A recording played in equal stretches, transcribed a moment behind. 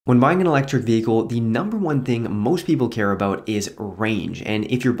When buying an electric vehicle, the number one thing most people care about is range. And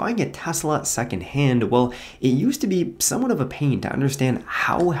if you're buying a Tesla secondhand, well, it used to be somewhat of a pain to understand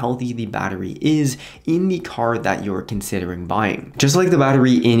how healthy the battery is in the car that you're considering buying. Just like the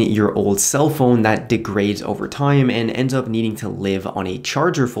battery in your old cell phone that degrades over time and ends up needing to live on a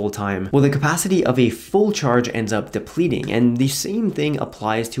charger full time, well, the capacity of a full charge ends up depleting. And the same thing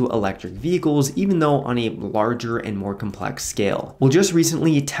applies to electric vehicles, even though on a larger and more complex scale. Well, just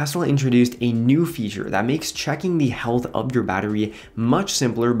recently, Tesla introduced a new feature that makes checking the health of your battery much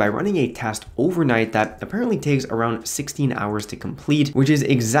simpler by running a test overnight that apparently takes around 16 hours to complete, which is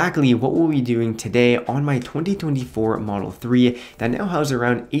exactly what we'll be doing today on my 2024 Model 3 that now has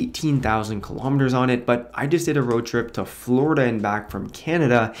around 18,000 kilometers on it. But I just did a road trip to Florida and back from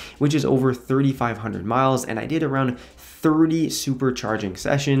Canada, which is over 3,500 miles, and I did around 30 supercharging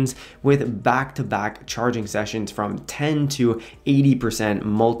sessions with back-to-back charging sessions from 10 to 80%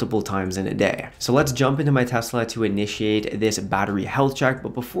 multiple times in a day. So let's jump into my Tesla to initiate this battery health check.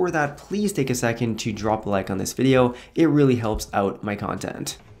 But before that, please take a second to drop a like on this video. It really helps out my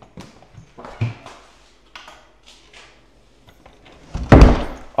content.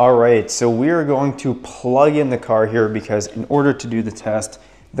 All right, so we are going to plug in the car here because in order to do the test,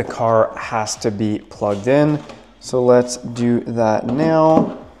 the car has to be plugged in. So let's do that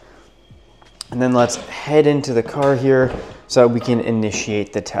now. And then let's head into the car here so we can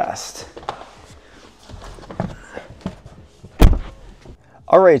initiate the test.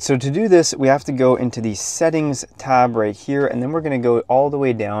 All right, so to do this, we have to go into the settings tab right here, and then we're gonna go all the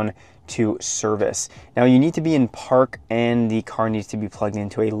way down to service. Now you need to be in park and the car needs to be plugged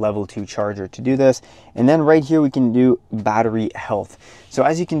into a level 2 charger to do this. And then right here we can do battery health. So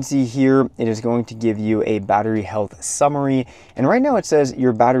as you can see here, it is going to give you a battery health summary. And right now it says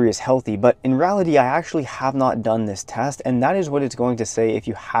your battery is healthy, but in reality, I actually have not done this test. And that is what it's going to say if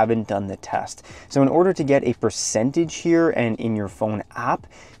you haven't done the test. So in order to get a percentage here and in your phone app,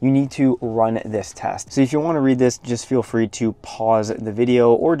 you need to run this test. So if you want to read this, just feel free to pause the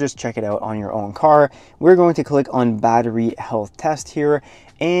video or just check it out on your own car. We're going to click on battery health test here,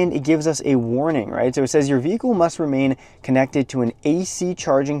 and it gives us a warning, right? So it says your vehicle must remain connected to an AC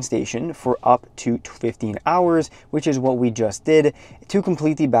charging station for up to 15 hours, which is what we just did, to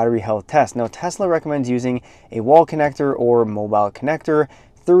complete the battery health test. Now, Tesla recommends using a wall connector or mobile connector.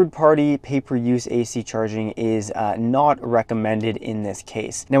 Third-party pay-per-use AC charging is not recommended in this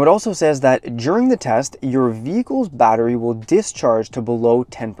case. Now, it also says that during the test, your vehicle's battery will discharge to below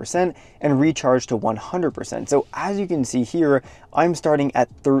 10% and recharge to 100%. So as you can see here, I'm starting at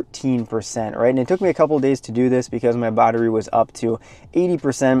 13%, right? And it took me a couple of days to do this because my battery was up to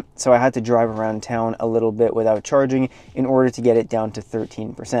 80%. So I had to drive around town a little bit without charging in order to get it down to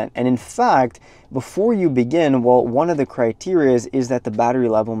 13%. And in fact, before you begin, well, one of the criteria is that the battery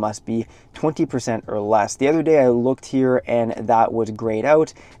level must be 20% or less. The other day I looked here and that was grayed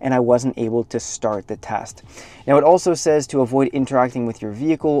out and I wasn't able to start the test. Now it also says to avoid interacting with your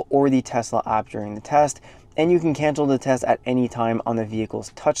vehicle or the Tesla app during the test, and you can cancel the test at any time on the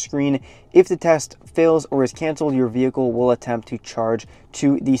vehicle's touchscreen. If the test fails or is canceled, your vehicle will attempt to charge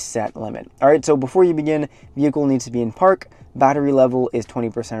to the set limit. All right, so before you begin, vehicle needs to be in park, battery level is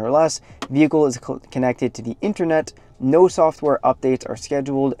 20% or less, vehicle is connected to the internet, no software updates are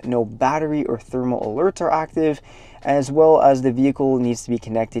scheduled, no battery or thermal alerts are active, as well as the vehicle needs to be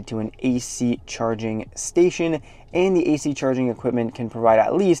connected to an AC charging station, and the AC charging equipment can provide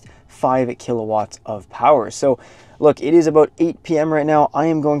at least 5 kilowatts of power. So look, it is about 8 p.m. right now. I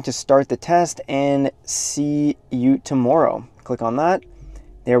am going to start the test and see you tomorrow. Click on that.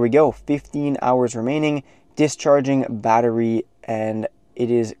 There we go, 15 hours remaining, discharging battery, and it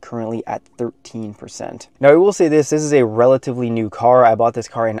is currently at 13%. Now, I will say this is a relatively new car. I bought this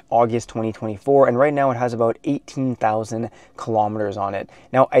car in August 2024, and right now it has about 18,000 kilometers on it.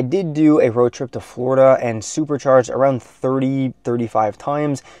 Now, I did do a road trip to Florida and supercharged around 35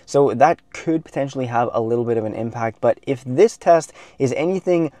 times, so that could potentially have a little bit of an impact. But if this test is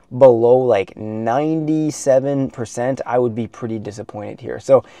anything below like 97%, I would be pretty disappointed here.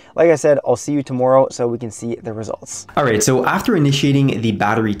 So like I said, I'll see you tomorrow so we can see the results. All right, so after initiating the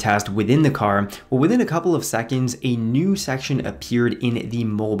battery test within the car, well, within a couple of seconds, a new section appeared in the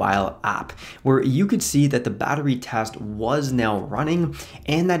mobile app where you could see that the battery test was now running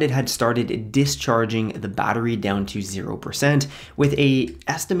and that it had started discharging the battery down to 0% with a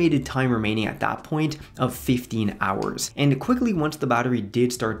estimated time remaining at that point of 15 hours. And quickly, once the battery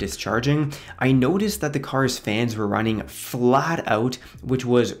did start discharging, I noticed that the car's fans were running flat out, which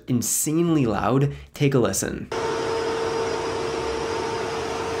was insanely loud. Take a listen.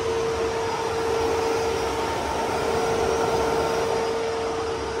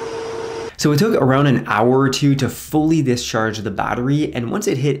 So it took around an hour or two to fully discharge the battery, and once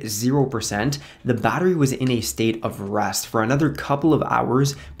it hit 0%, the battery was in a state of rest for another couple of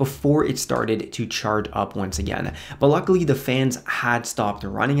hours before it started to charge up once again. But luckily the fans had stopped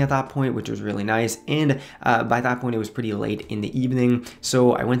running at that point, which was really nice, and by that point it was pretty late in the evening,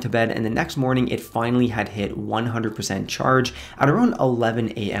 so I went to bed, and the next morning it finally had hit 100% charge at around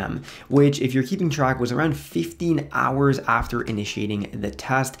 11 a.m., which, if you're keeping track, was around 15 hours after initiating the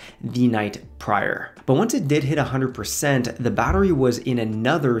test the night prior. But once it did hit 100%, the battery was in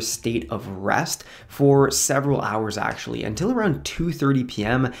another state of rest for several hours actually, until around 2:30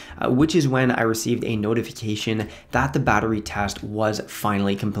 p.m., which is when I received a notification that the battery test was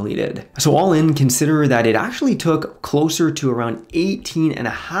finally completed. So all in, consider that it actually took closer to around 18 and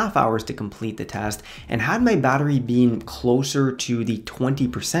a half hours to complete the test, and had my battery been closer to the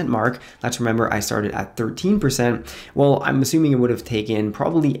 20% mark, let's remember I started at 13%, well, I'm assuming it would have taken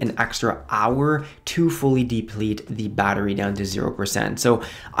probably an extra hour to fully deplete the battery down to 0%. So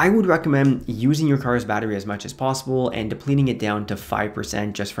I would recommend using your car's battery as much as possible and depleting it down to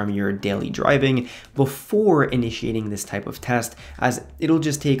 5% just from your daily driving before initiating this type of test, as it'll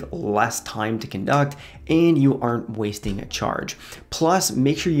just take less time to conduct and you aren't wasting a charge. Plus,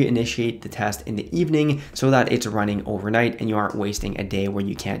 make sure you initiate the test in the evening so that it's running overnight and you aren't wasting a day where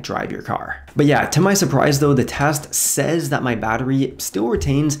you can't drive your car. But yeah, to my surprise though, the test says that my battery still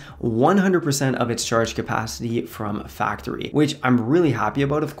retains 100% of its charge capacity from factory, which I'm really happy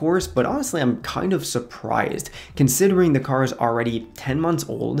about, of course, but honestly, I'm kind of surprised considering the car is already 10 months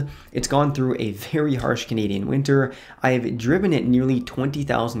old. It's gone through a very harsh Canadian winter. I've driven it nearly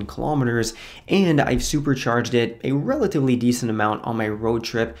 20,000 kilometers, and I've supercharged it a relatively decent amount on my road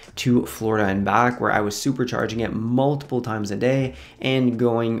trip to Florida and back, where I was supercharging it multiple times a day and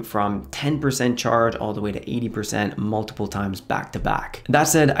going from 10% charge all the way to 80% multiple times back to back. That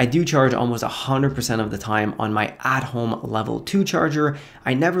said, I do charge almost 100% of the time on my at-home level 2 charger.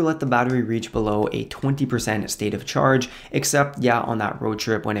 I never let the battery reach below a 20% state of charge, except on that road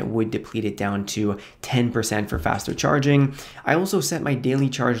trip when it would deplete it down to 10% for faster charging. I also set my daily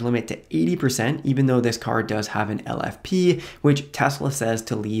charge limit to 80%, even though this car does have an LFP, which Tesla says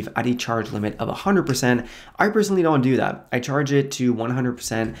to leave at a charge limit of 100%. I personally don't do that. I charge it to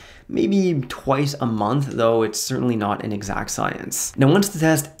 100% maybe twice a month, though it's certainly not an exact science. Now, once the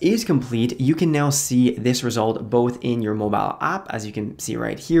test is complete, you can now see this result both in your mobile app, as you can see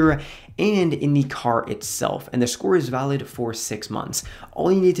right here, and in the car itself, and the score is valid for 6 months.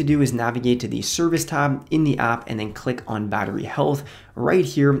 All you need to do is navigate to the service tab in the app and then click on battery health right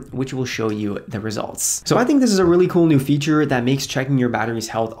here, which will show you the results. So I think this is a really cool new feature that makes checking your battery's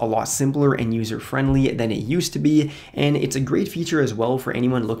health a lot simpler and user-friendly than it used to be, and it's a great feature as well for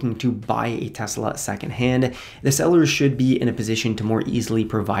anyone looking to buy a Tesla secondhand. The sellers should be in a position to more easily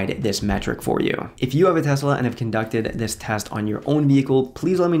provide this metric for you. If you have a Tesla and have conducted this test on your own vehicle,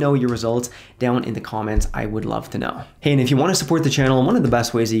 please let me know your results down in the comments. I would love to know. Hey, and if you want to support the channel, one of the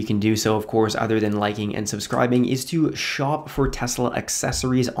best ways that you can do so, of course, other than liking and subscribing, is to shop for Tesla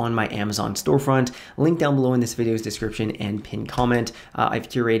accessories on my Amazon storefront. Link down below in this video's description and pinned comment. I've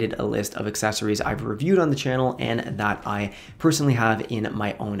curated a list of accessories I've reviewed on the channel and that I personally have in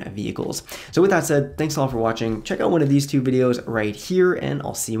my own vehicles. So with that said, thanks all for watching. Check out one of these 2 videos right here, and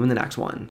I'll see you in the next one.